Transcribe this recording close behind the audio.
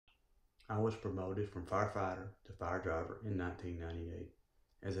I was promoted from firefighter to fire driver in 1998.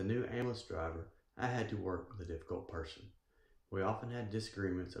 As a new ambulance driver, I had to work with a difficult person. We often had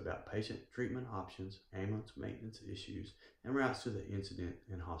disagreements about patient treatment options, ambulance maintenance issues, and routes to the incident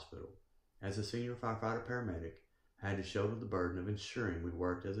and hospital. As a senior firefighter paramedic, I had to shoulder the burden of ensuring we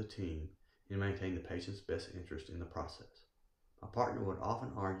worked as a team and maintained the patient's best interest in the process. My partner would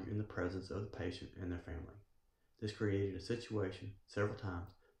often argue in the presence of the patient and their family. This created a situation several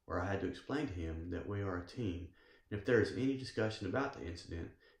times where I had to explain to him that we are a team, and if there is any discussion about the incident,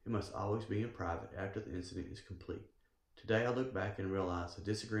 it must always be in private after the incident is complete. Today I look back and realize the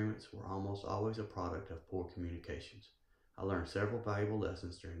disagreements were almost always a product of poor communications. I learned several valuable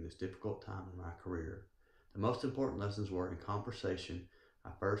lessons during this difficult time in my career. The most important lessons were in conversation. I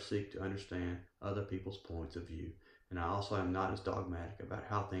first seek to understand other people's points of view, and I also am not as dogmatic about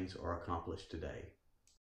how things are accomplished today.